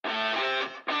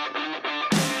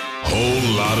whole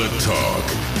lot of talk.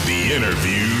 The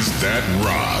interviews that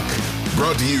rock.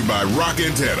 Brought to you by Rock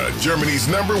Antenna, Germany's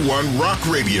 #1 rock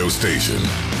radio station.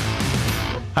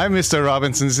 Hi, Mr.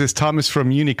 Robinson. This is Thomas from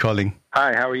Munich calling.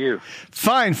 Hi, how are you?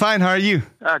 Fine. How are you?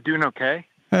 Doing okay.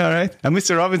 All right. And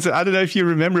Mr. Robinson, I don't know if you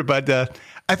remember, but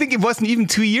I think it wasn't even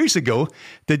 2 years ago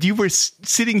that you were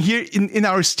sitting here in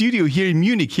our studio here in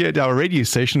Munich, here at our radio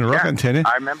station, Rock Antenna.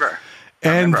 I remember.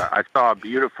 I saw a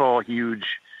beautiful, huge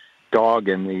dog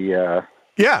in the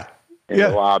the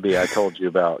lobby I told you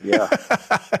about. Yeah.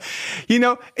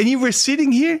 And you were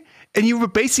sitting here and you were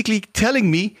basically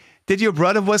telling me that your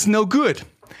brother was no good.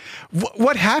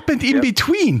 What happened in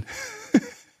between?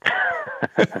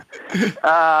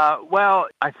 Well,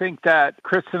 I think that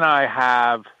Chris and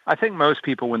I think most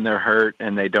people when they're hurt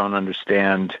and they don't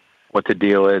understand what the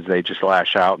deal is, they just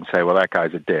lash out and say, well, that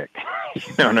guy's a dick. You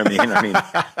know what I mean? I mean,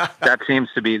 that seems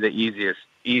to be the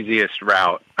easiest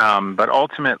route. But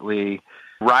ultimately,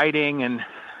 writing and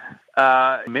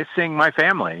missing my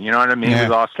family, you know what I mean? Yeah. We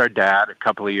lost our dad a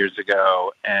couple of years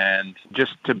ago, and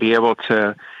just to be able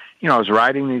to, I was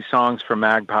writing these songs for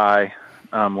Magpie,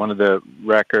 one of the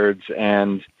records,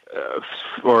 and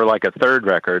or like a third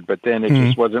record, but then it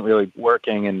just wasn't really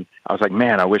working, and I was like,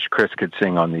 man, I wish Chris could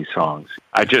sing on these songs.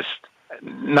 I just,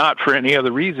 not for any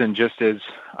other reason, just as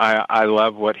I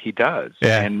love what he does.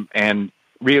 Yeah. And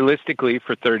realistically,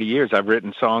 for 30 years, I've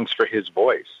written songs for his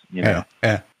voice, you know?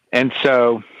 Yeah. And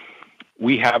so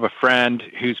we have a friend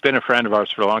who's been a friend of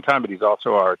ours for a long time, but he's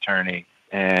also our attorney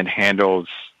and handles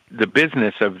the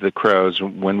business of the CROWES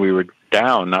when we were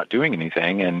down, not doing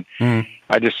anything. And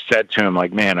I just said to him,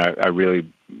 like, man, I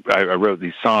wrote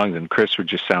these songs and Chris would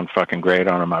just sound fucking great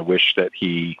on them. I wish that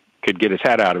he could get his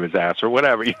head out of his ass or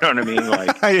whatever, you know what I mean?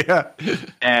 Like, Yeah.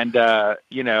 And,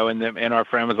 and our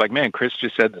friend was like, man, Chris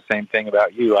just said the same thing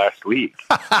about you last week,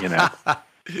 and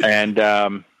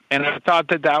I thought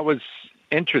that was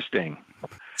interesting.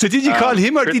 So did you call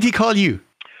him or did he call you?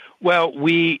 Well,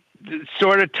 we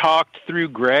sort of talked through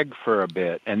Greg for a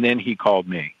bit, and then he called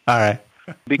me. All right.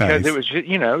 Because Nice. It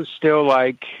was, still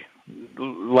like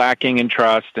lacking in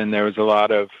trust, and there was a lot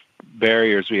of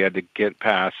barriers we had to get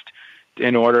past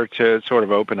in order to sort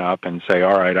of open up and say,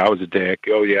 all right, I was a dick.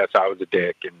 Oh, yes, I was a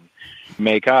dick, and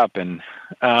make up. And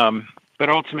but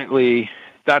ultimately,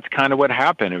 that's kind of what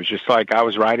happened. It was just like I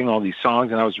was writing all these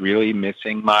songs, and I was really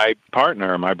missing my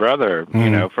partner, my brother,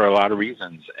 for a lot of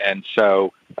reasons. And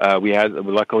so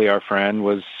luckily our friend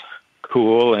was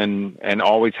cool and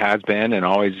always has been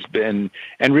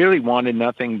and really wanted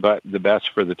nothing but the best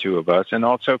for the two of us, and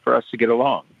also for us to get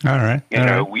along. All right.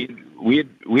 We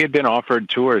had been offered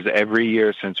tours every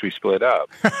year since we split up.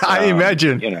 I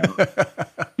imagine.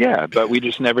 Yeah, but we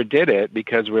just never did it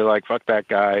because we're like, fuck that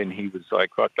guy, and he was like,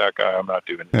 fuck that guy, I'm not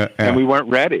doing it. Yeah. And we weren't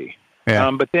ready.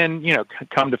 Yeah. But then,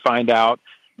 come to find out,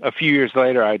 a few years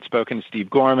later, I had spoken to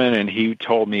Steve Gorman, and he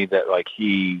told me that like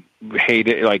he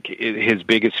hated, like his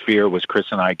biggest fear was Chris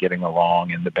and I getting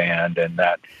along in the band, and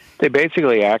that they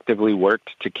basically actively worked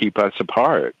to keep us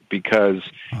apart because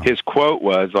his quote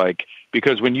was like,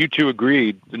 because when you two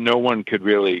agreed, no one could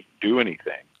really do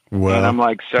anything. Well, and I'm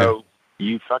like, so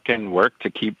you fucking work to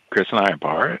keep Chris and I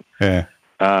apart? Yeah.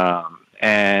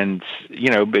 And,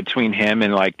 between him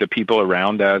and like the people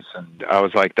around us, and I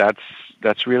was like, that's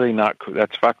really not cool.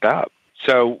 That's fucked up.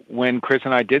 So when Chris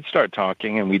and I did start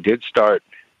talking and we did start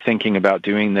thinking about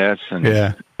doing this, and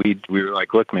we were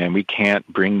like, look, man, we can't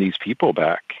bring these people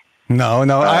back. No,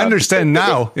 I understand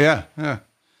now. Yeah.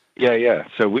 Yeah.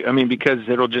 So, because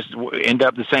it'll just end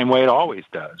up the same way it always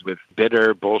does, with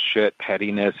bitter bullshit,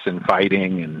 pettiness, and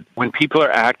fighting. And when people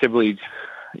are actively,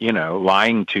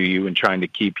 lying to you and trying to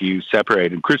keep you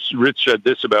separated, Rich said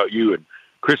this about you, and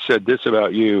Chris said this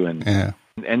about you,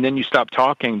 and then you stop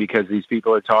talking because these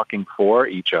people are talking for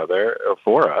each other or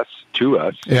for us, to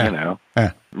us,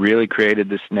 really created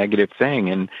this negative thing.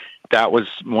 And that was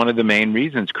one of the main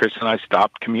reasons Chris and I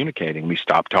stopped communicating. We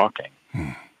stopped talking.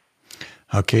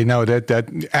 Okay, now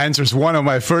that answers one of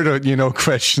my further,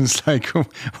 questions, like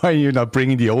why are you not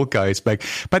bringing the old guys back?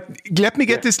 But let me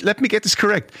get this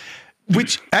correct.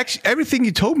 Which actually, everything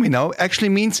you told me now actually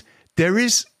means there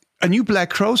is a new Black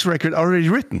Crowes record already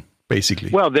written,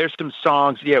 basically. Well, there's some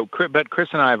songs, but Chris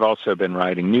and I have also been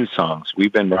writing new songs.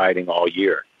 We've been writing all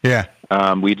year. Yeah.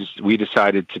 We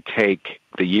decided to take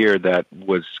the year that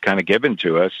was kind of given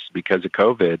to us because of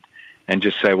COVID and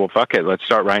just say, well, fuck it, let's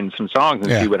start writing some songs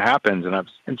and see what happens.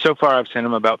 And so far I've sent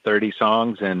him about 30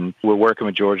 songs, and we're working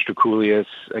with George Drakoulias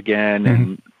again,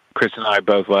 and Chris and I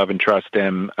both love and trust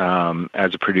him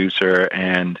as a producer.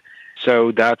 And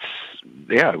so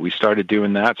we started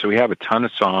doing that. So we have a ton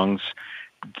of songs.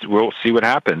 We'll see what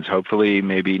happens. Hopefully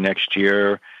maybe next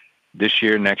year this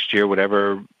year, next year,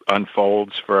 whatever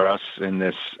unfolds for us in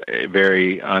this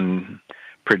very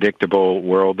unpredictable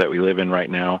world that we live in right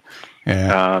now,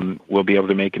 we'll be able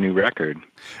to make a new record.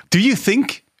 Do you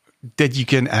think that you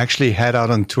can actually head out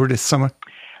on tour this summer?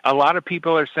 A lot of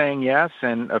people are saying yes,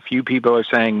 and a few people are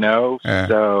saying no.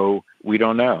 So we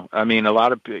don't know. I mean, a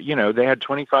lot of, they had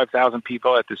 25,000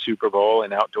 people at the Super Bowl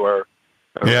in outdoor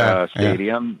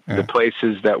stadium. The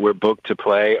places that we're booked to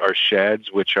play are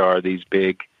sheds, which are these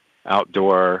big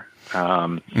outdoor,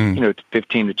 15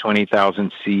 to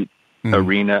 20,000 seat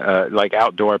arena, like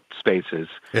outdoor spaces.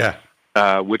 Yeah.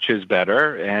 Which is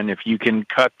better. And if you can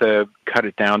cut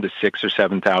it down to 6,000 or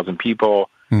 7,000 people,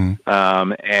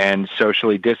 and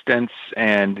socially distance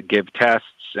and give tests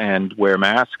and wear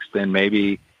masks, then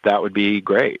maybe that would be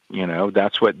great.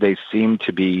 That's what they seem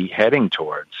to be heading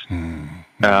towards.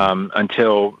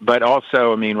 But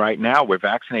also, I mean, right now we're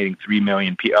vaccinating 3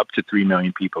 million, up to 3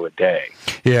 million people a day.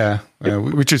 Yeah,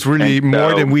 which is really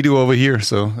more than we do over here.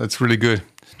 So that's really good.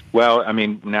 Well, I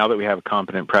mean, now that we have a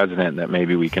competent president, that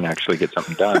maybe we can actually get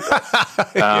something done.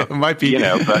 But, it might be,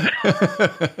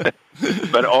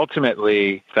 but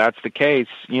ultimately, if that's the case,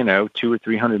 200 or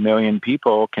 300 million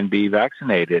people can be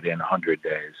vaccinated in 100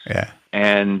 days. Yeah,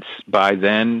 and by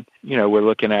then, we're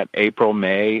looking at April,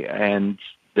 May, and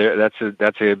that's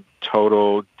a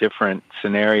total different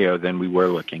scenario than we were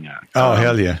looking at. Oh,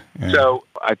 hell yeah. So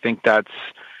I think that's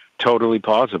totally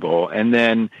plausible, and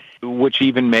then, which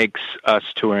even makes us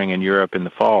touring in Europe in the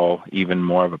fall even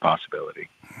more of a possibility.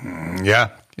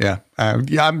 The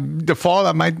fall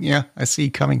I see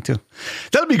coming too.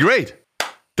 That'll be great.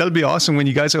 That'll be awesome when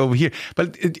you guys are over here.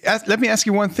 But let me ask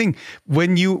you one thing: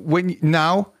 when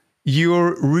now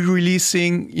you're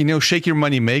re-releasing, Shake Your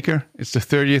Money Maker. It's the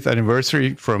 30th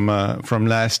anniversary from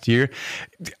last year.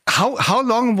 How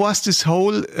long was this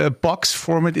whole box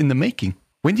format in the making?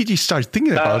 When did you start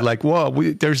thinking about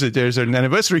there's an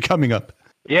anniversary coming up?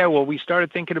 Yeah, well, we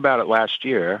started thinking about it last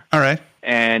year. All right.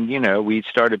 And, we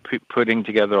started putting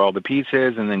together all the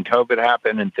pieces, and then COVID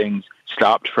happened and things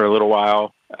stopped for a little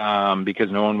while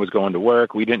because no one was going to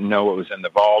work. We didn't know what was in the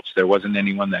vaults. There wasn't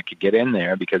anyone that could get in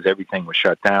there because everything was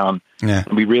shut down. Yeah.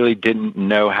 We really didn't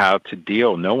know how to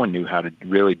deal. No one knew how to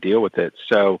really deal with it.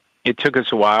 So it took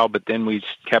us a while, but then we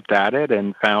kept at it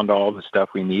and found all the stuff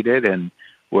we needed, and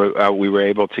we were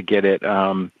able to get it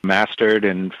mastered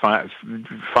and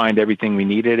find everything we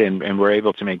needed, and we're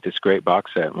able to make this great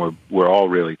box set. And we're all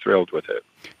really thrilled with it.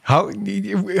 How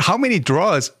many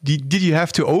drawers did you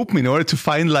have to open in order to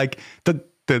find like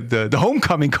the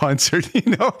homecoming concert?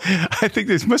 I think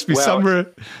this must be somewhere.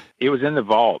 It was in the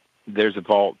vault. There's a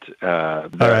vault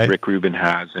that Rick Rubin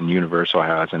has and Universal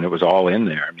has, and it was all in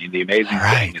there. I mean, the amazing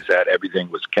thing is that everything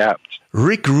was kept.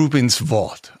 Rick Rubin's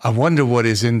vault. I wonder what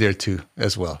is in there too,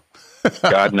 as well.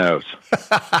 God knows.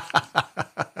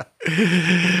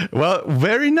 Well,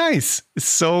 very nice.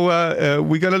 So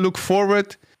we're going to look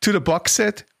forward to the box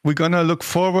set. We're going to look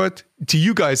forward to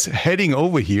you guys heading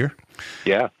over here.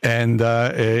 Yeah. And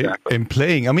exactly. and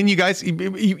playing. I mean, you guys,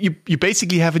 you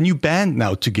basically have a new band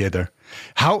now together.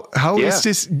 How is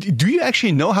this? Do you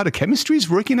actually know how the chemistry is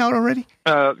working out already?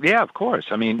 Yeah, of course.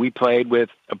 I mean, we played with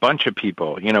a bunch of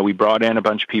people. We brought in a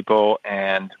bunch of people,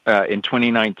 and in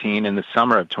 2019, in the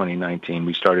summer of 2019,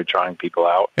 we started trying people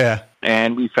out. Yeah.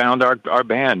 And we found our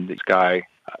band. This guy,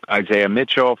 Isaiah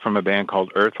Mitchell, from a band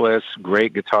called Earthless,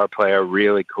 great guitar player,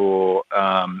 really cool.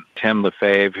 Tim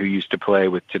Lefebvre, who used to play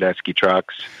with Tedeschi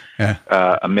Trucks,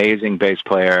 amazing bass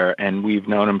player, and we've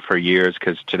known him for years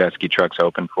because Tedeschi Trucks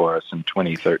opened for us in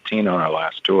 2013 on our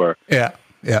last tour. Yeah.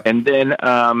 Yeah. And then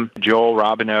Joel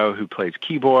Robineau, who plays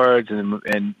keyboards,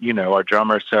 and our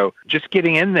drummer. So just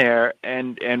getting in there,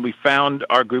 and we found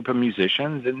our group of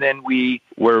musicians, and then we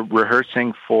were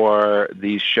rehearsing for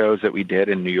these shows that we did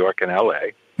in New York and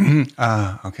LA.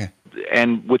 Mm-hmm. Okay.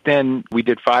 And we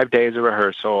did 5 days of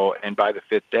rehearsal, and by the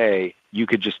 5th day, you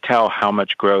could just tell how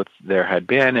much growth there had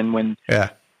been. And when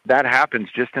that happens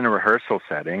just in a rehearsal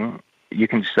setting, you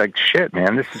can just like, shit,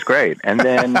 man, this is great. And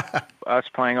then us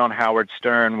playing on Howard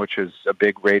Stern, which is a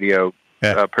big radio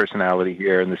personality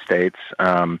here in the States,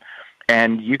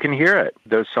 and you can hear it.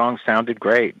 Those songs sounded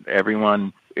great.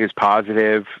 Everyone is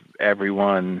positive.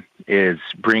 Everyone is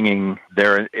bringing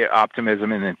their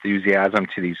optimism and enthusiasm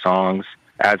to these songs,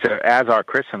 as are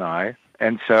Chris and I.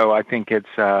 And so I think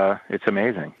it's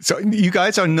amazing. So you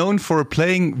guys are known for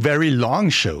playing very long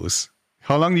shows.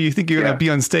 How long do you think you're going to be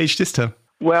on stage this time?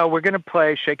 Well, we're going to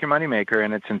play Shake Your Money Maker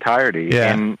in its entirety,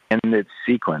 in its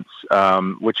sequence,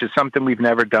 which is something we've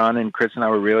never done. And Chris and I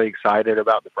were really excited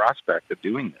about the prospect of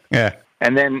doing this. Yeah.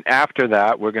 And then after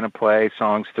that, we're going to play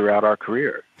songs throughout our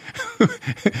career.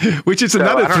 Which is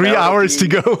another 3 hours to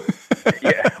go.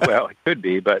 Yeah, well, it could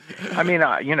be, but I mean,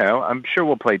 I'm sure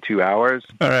we'll play 2 hours.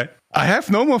 All right. I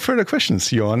have no more further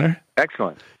questions, Your Honor.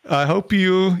 Excellent. I hope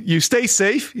you stay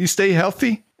safe, you stay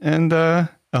healthy, and I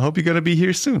hope you're going to be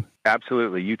here soon.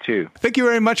 Absolutely. You too. Thank you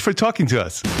very much for talking to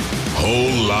us.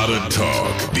 Whole lot of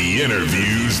talk. The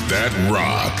interviews that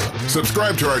rock.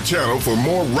 Subscribe to our channel for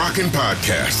more rockin'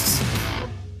 podcasts.